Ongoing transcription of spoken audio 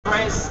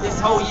this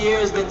whole year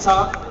has been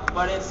tough,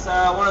 but it's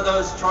one of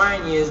those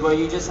trying years where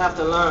you just have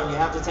to learn. You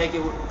have to take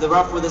it the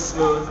rough with the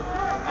smooth,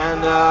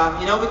 and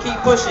you know, we keep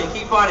pushing,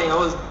 keep fighting. I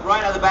was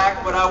right at the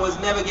back, but I was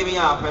never giving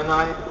up, and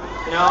I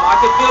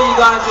could feel you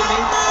guys with me.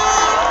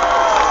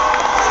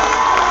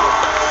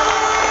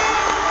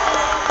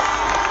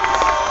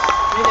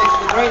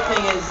 The great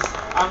thing is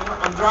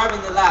I'm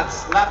driving the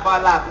laps, lap by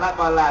lap,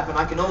 and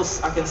I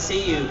can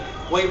see you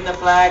waving the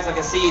flags, I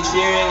can see you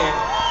cheering, and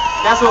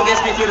that's what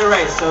gets me through the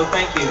race, so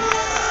thank you.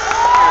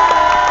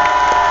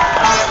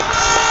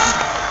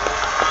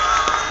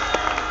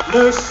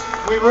 Luce,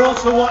 we were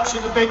also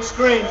watching the big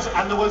screens,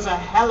 and there was a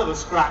hell of a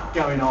scrap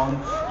going on.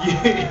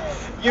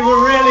 You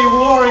were really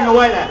warring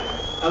away there.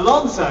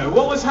 Alonso,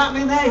 what was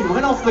happening there? You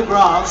went off the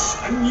grass,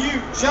 and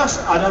you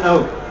just, I don't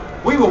know,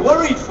 we were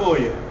worried for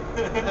you.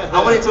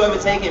 I wanted to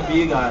overtake him for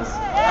you guys.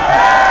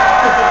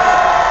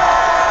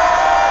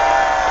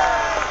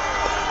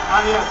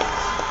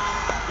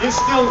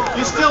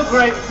 You're still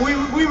great.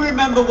 We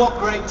remember what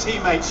great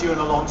teammates you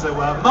and Alonso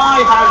were.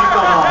 My, how you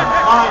got on.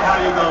 My, how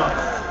you got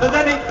on. But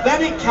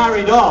then it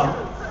carried on,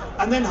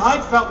 and then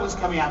Heidfeld was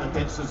coming out of the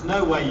pits. There's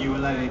no way you were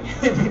letting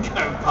him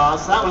go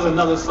past. That was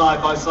another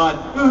side-by-side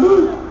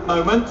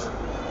moment.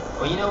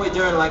 Well, you know, we're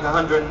doing like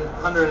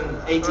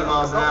 180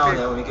 miles an hour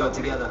there when we go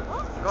together.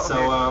 So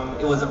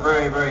it was a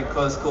very, very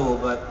close call,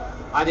 but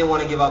I didn't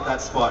want to give up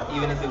that spot,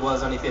 even if it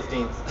was only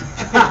 15th.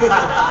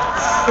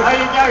 There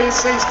you go, you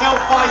see, still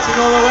fighting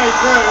all the way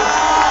through.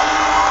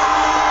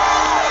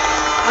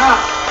 Now,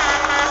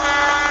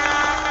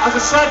 as I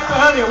said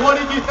earlier, what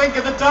did you think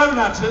of the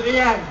donut at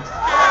the end?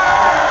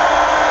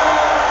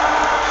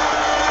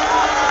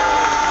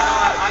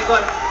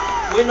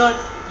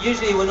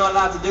 Usually we're not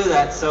allowed to do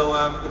that, so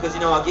because, you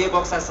know, our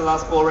gearbox has to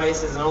last 4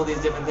 races and all these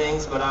different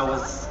things, but I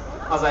was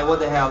like, what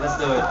the hell, let's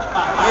do it.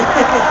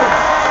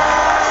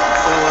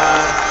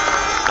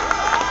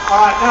 All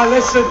right, now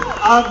listen,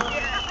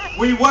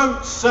 we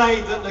won't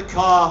say that the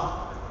car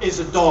is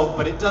a dog,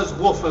 but it does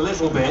woof a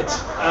little bit.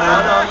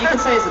 No, you can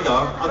say it's a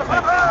dog.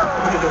 Okay.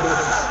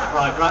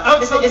 right. Oh,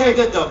 it's a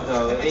good dog,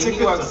 though.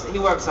 He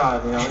works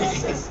hard, you know.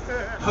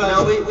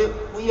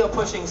 We are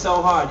pushing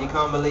so hard, you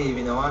can't believe,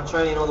 you know. I'm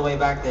trailing all the way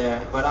back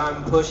there, but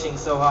I'm pushing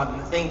so hard, and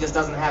the thing just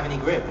doesn't have any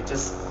grip.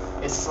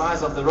 It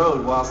slides off the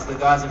road whilst the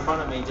guys in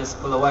front of me just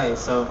pull away.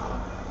 So,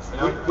 you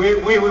know.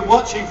 We were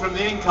watching from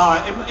the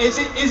in-car. Is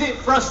it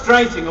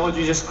frustrating, or do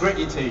you just grit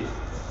your teeth?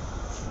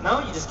 No,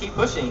 you just keep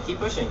pushing,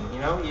 you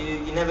know.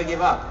 You never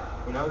give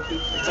up, you know,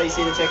 until you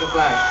see the checkered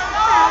flag.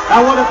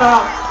 Now what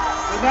about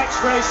the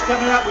next race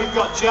coming up? We've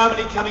got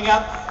Germany coming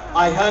up.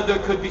 I heard there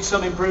could be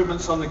some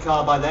improvements on the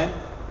car by then.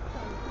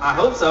 I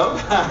hope so.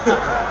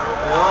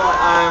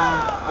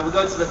 I will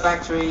go to the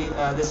factory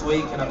this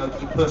week, and I'm going to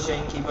keep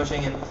pushing, and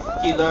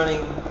keep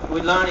learning.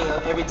 We're learning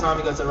every time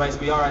we go to a race.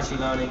 We are actually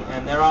learning,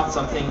 and there are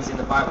some things in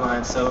the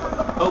pipeline. So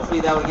hopefully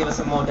that will give us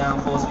some more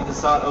downforce. We can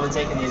start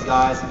overtaking these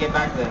guys and get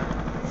back there.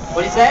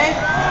 What do you say?